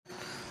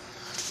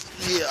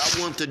Yeah,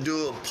 I want to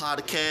do a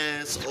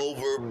podcast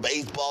over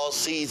baseball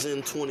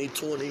season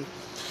 2020.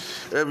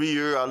 Every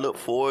year I look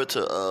forward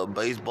to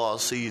baseball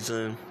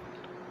season.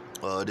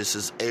 This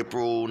is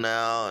April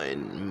now,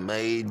 and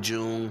May,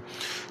 June.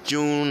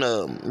 June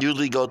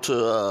usually go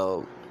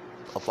to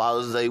a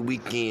Father's Day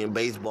weekend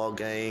baseball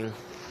game.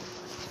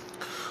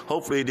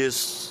 Hopefully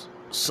this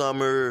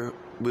summer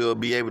we'll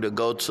be able to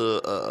go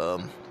to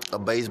a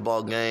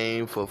baseball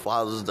game for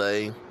Father's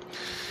Day.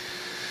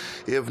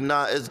 If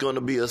not, it's going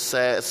to be a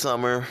sad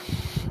summer.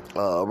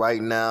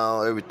 Right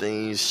now,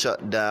 everything's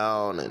shut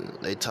down, and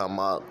they talking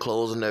about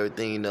closing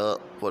everything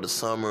up for the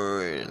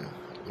summer and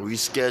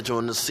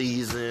rescheduling the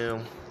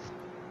season.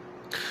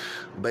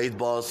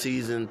 Baseball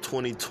season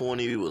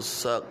 2020 will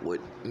suck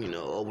with,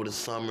 over the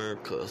summer,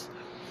 because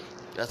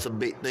that's a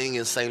big thing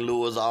in St.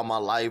 Louis. All my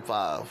life,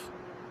 I've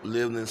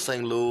lived in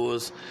St.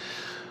 Louis.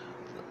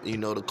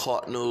 The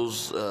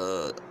Cardinals,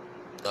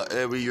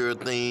 every year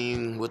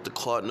thing with the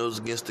Cardinals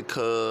against the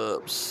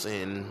Cubs,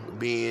 and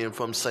being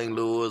from St.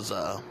 Louis,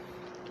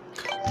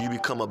 you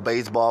become a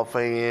baseball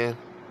fan.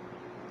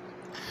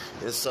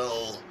 And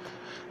so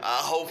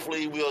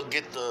hopefully we'll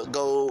get to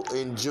go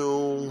in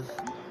June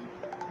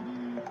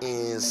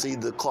and see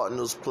the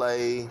Cardinals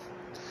play.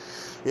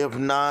 If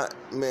not,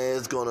 man,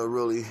 it's gonna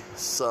really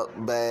suck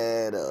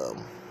bad.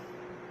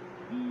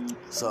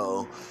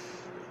 So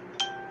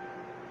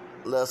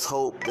let's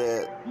hope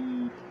that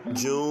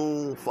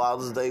June,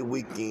 Father's Day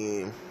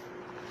weekend,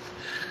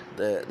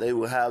 that they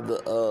will have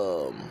the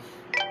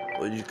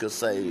what you could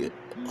say,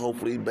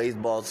 hopefully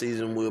baseball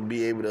season will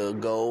be able to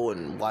go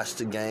and watch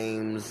the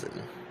games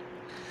and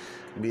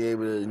be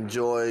able to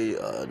enjoy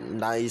a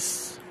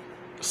nice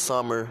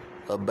summer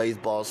of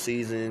baseball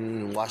season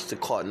and watch the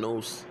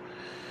Cardinals.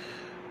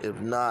 If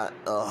not,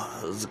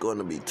 it's going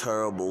to be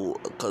terrible,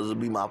 because it'll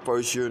be my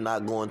first year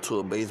not going to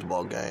a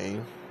baseball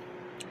game.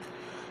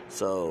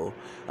 So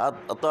I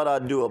thought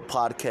I'd do a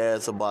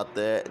podcast about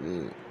that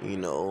and,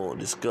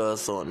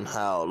 discuss on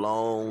how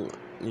long,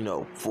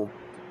 for,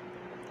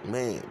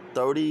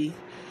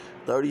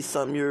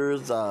 30-something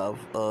years I've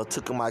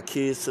took my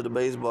kids to the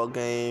baseball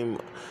game.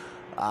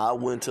 I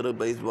went to the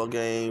baseball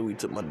game. We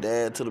took my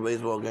dad to the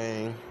baseball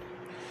game.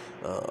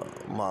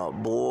 My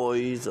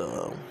boys,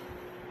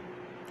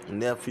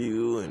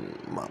 nephew, and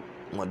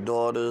my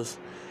daughters.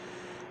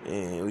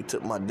 And we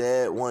took my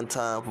dad one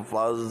time for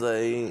Father's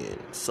Day. And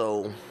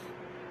so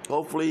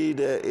hopefully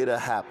that it'll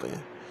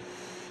happen.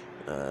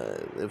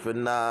 If it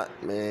not,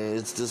 man,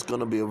 it's just going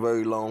to be a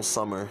very long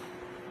summer.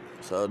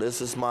 So this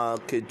is my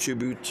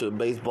tribute to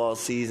baseball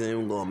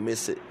season. We're going to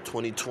miss it,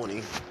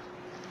 2020.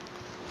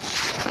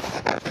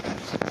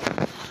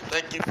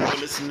 Thank you for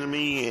listening to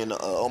me and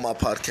on my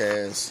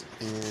podcast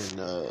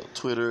and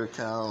Twitter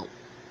account.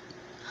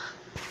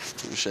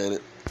 Appreciate it.